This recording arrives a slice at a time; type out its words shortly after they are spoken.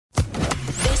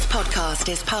podcast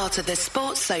is part of the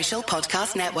Sports Social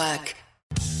Podcast Network.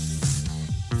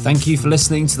 Thank you for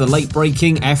listening to the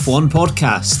late-breaking F1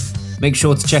 podcast. Make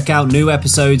sure to check out new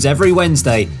episodes every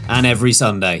Wednesday and every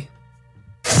Sunday.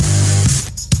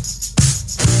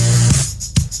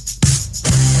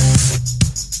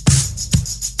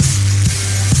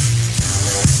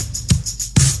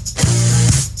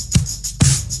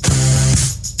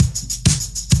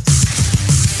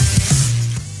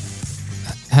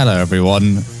 Hello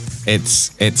everyone,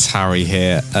 it's Harry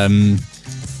here. I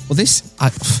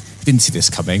didn't see this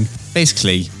coming.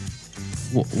 Basically,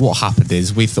 what happened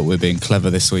is we thought we were being clever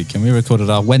this week and we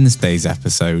recorded our Wednesday's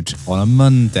episode on a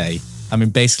Monday. I mean,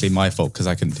 basically my fault because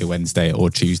I couldn't do Wednesday or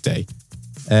Tuesday.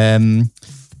 And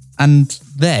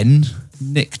then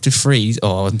Nyck Vries,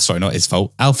 I'm sorry, not his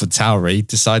fault. AlphaTauri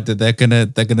decided they're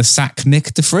gonna sack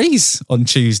Nyck Vries on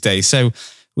Tuesday. So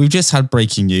we've just had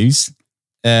breaking news.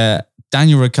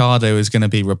 Daniel Ricciardo is going to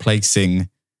be replacing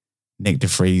Nyck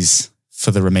Vries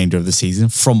for the remainder of the season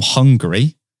from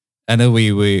Hungary. I know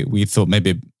we thought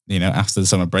maybe, after the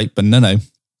summer break, but no,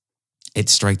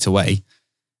 it's straight away.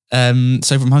 So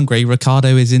from Hungary,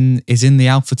 Ricciardo is in the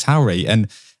AlphaTauri, and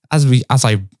as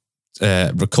I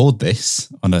record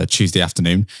this on a Tuesday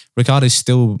afternoon, Ricciardo's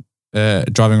still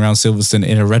driving around Silverstone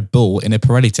in a Red Bull in a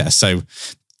Pirelli test. So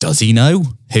does he know?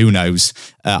 Who knows?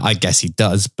 I guess he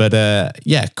does. But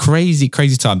crazy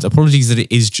times. Apologies that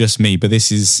it is just me, but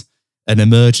this is an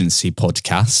emergency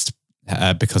podcast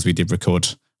because we did record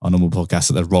our normal podcast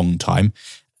at the wrong time.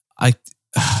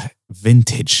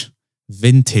 Vintage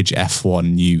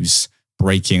F1 news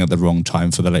breaking at the wrong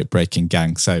time for the late breaking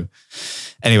gang. So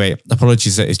anyway,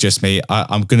 apologies that it's just me.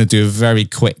 I'm going to do a very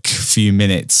quick few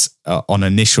minutes on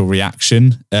initial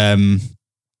reaction.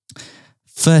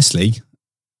 Firstly,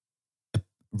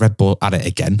 Red Bull at it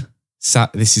again.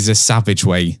 This is a savage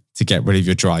way to get rid of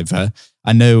your driver.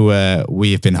 I know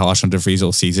we have been harsh on De Vries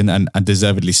all season, and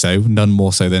deservedly so, none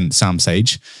more so than Sam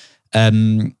Sage.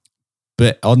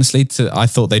 But honestly, I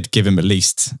thought they'd give him at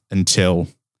least until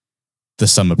the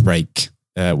summer break,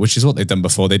 which is what they've done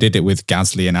before. They did it with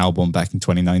Gasly and Albon back in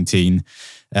 2019.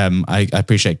 I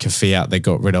appreciate Kvyat. They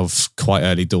got rid of quite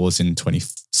early doors in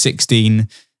 2016.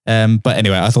 But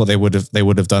anyway, I thought they would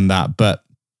have done that. But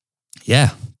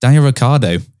yeah, Daniel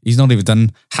Ricciardo, he's not even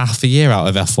done half a year out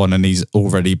of F1 and he's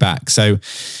already back. So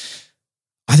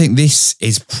I think this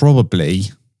is probably,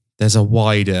 there's a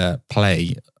wider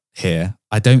play here.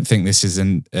 I don't think this is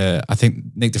I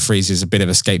think Nyck Vries is a bit of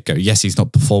a scapegoat. Yes, he's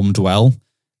not performed well.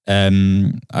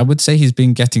 I would say he's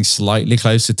been getting slightly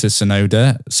closer to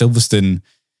Tsunoda. Silverstone,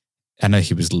 I know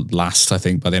he was last, I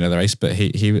think, by the end of the race, but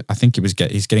I think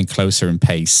he's getting closer in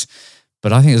pace.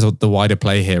 But I think the wider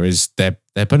play here is they're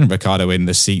putting Ricciardo in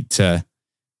the seat to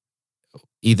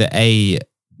either A,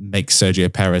 make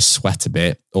Sergio Perez sweat a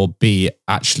bit, or B,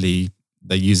 actually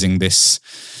they're using this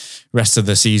rest of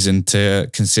the season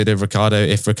to consider Ricciardo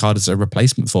if Ricciardo's a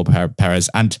replacement for Perez.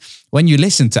 And when you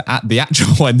listen to the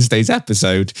actual Wednesday's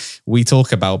episode, we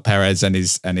talk about Perez and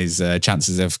his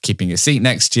chances of keeping his seat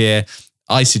next year.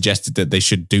 I suggested that they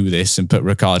should do this and put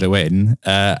Ricciardo in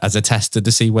as a tester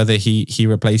to see whether he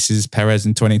replaces Perez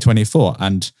in 2024.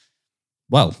 And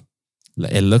well,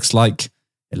 it looks like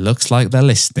they're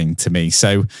listening to me.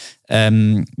 So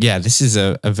this is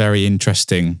a very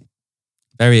interesting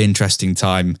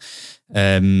time.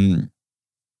 I'm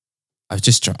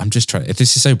just trying. If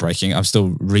this is so breaking, I'm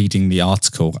still reading the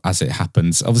article as it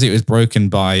happens. Obviously, it was broken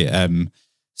by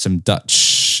some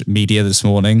Dutch media this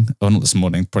morning, or not this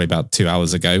morning, probably about 2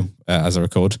 hours ago, as I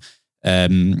record.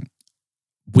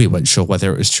 We weren't sure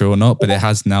whether it was true or not, but it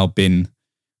has now been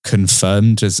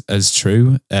confirmed as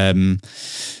true.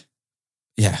 It's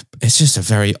just a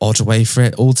very odd way for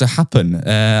it all to happen.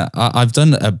 I've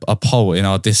done a poll in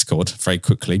our Discord very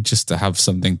quickly just to have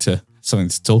something to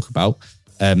talk about,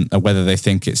 and whether they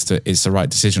think it's the right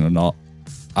decision or not.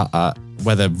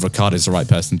 Whether Ricciardo is the right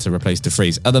person to replace De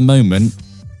Vries. At the moment,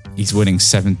 he's winning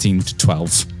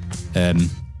 17-12,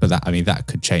 but that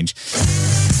could change.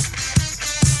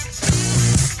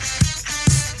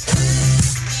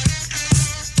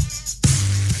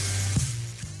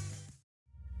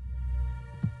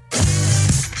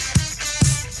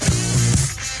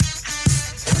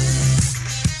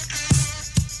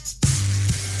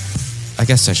 I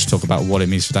guess I should talk about what it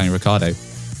means for Daniel Ricciardo.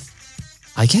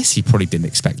 I guess he probably didn't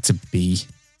expect to be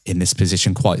in this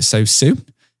position quite so soon.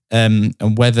 And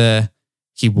whether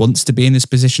he wants to be in this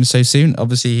position so soon.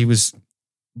 Obviously, he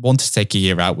wanted to take a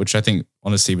year out, which I think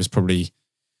honestly was probably,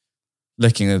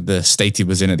 looking at the state he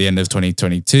was in at the end of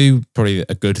 2022, probably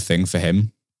a good thing for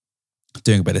him.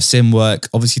 Doing a bit of sim work.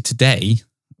 Obviously, today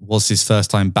was his first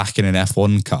time back in an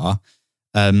F1 car.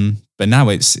 But now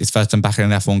it's first time back in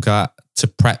an F1 car to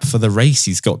prep for the race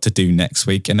he's got to do next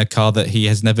week in a car that he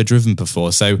has never driven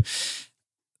before. So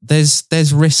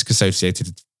there's risk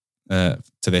associated to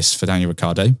this for Daniel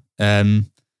Ricciardo.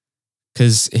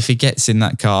 Because if he gets in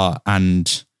that car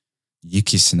and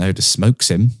Yuki Tsunoda smokes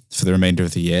him for the remainder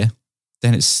of the year,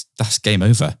 then that's game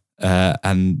over.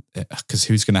 And because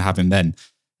who's going to have him then?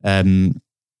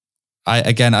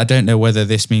 I don't know whether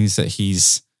this means that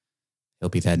he'll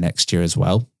be there next year as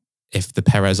well. If the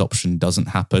Perez option doesn't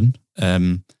happen,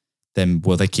 then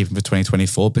will they keep him for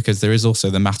 2024? Because there is also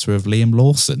the matter of Liam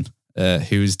Lawson,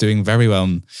 who is doing very well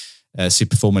in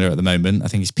Super Formula at the moment. I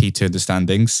think he's P2 in the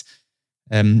standings.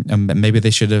 And maybe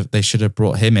they should have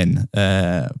brought him in.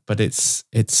 But it's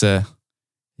an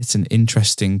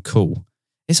interesting call.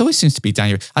 It always seems to be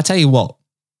Daniel. I tell you what,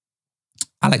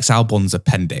 Alex Albon's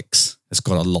appendix has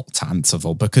got a lot to answer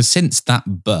for, because since that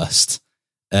burst,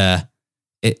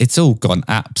 it's all gone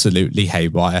absolutely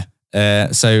haywire.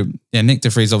 Nyck de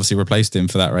Vries obviously replaced him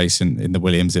for that race in the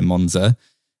Williams in Monza.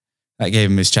 That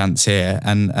gave him his chance here,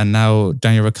 and now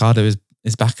Daniel Ricciardo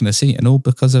is back in the seat, and all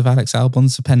because of Alex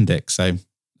Albon's appendix. So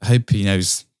I hope he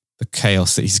knows the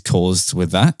chaos that he's caused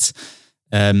with that.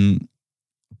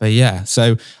 But yeah,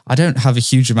 so I don't have a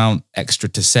huge amount extra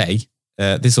to say.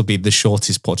 This will be the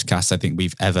shortest podcast I think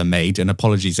we've ever made, and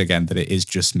apologies again that it is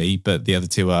just me, but the other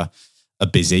two are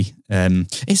busy.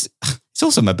 It's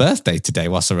also my birthday today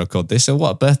whilst I record this, so what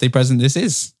a birthday present this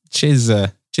is. Cheers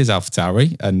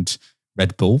AlphaTauri and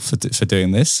Red Bull for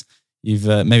doing this. You've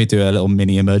maybe do a little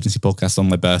mini emergency podcast on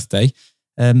my birthday.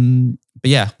 But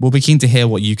yeah, we'll be keen to hear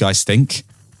what you guys think.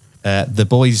 The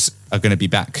boys are going to be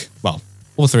back. Well,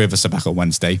 all three of us are back on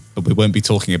Wednesday, but we won't be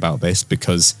talking about this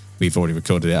because we've already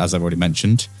recorded it, as I've already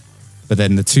mentioned. But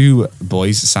then the two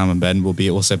boys, Sam and Ben, will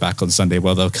be also back on Sunday,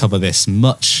 where they'll cover this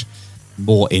much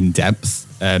more in depth,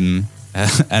 and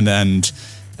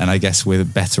I guess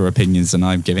with better opinions than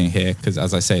I'm giving here, because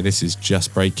as I say, this is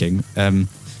just breaking. But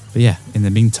yeah, in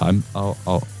the meantime,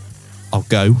 I'll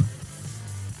go.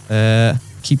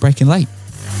 Keep breaking late.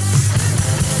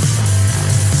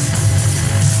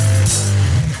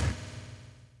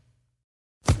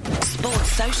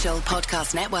 Sports Social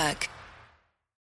Podcast Network.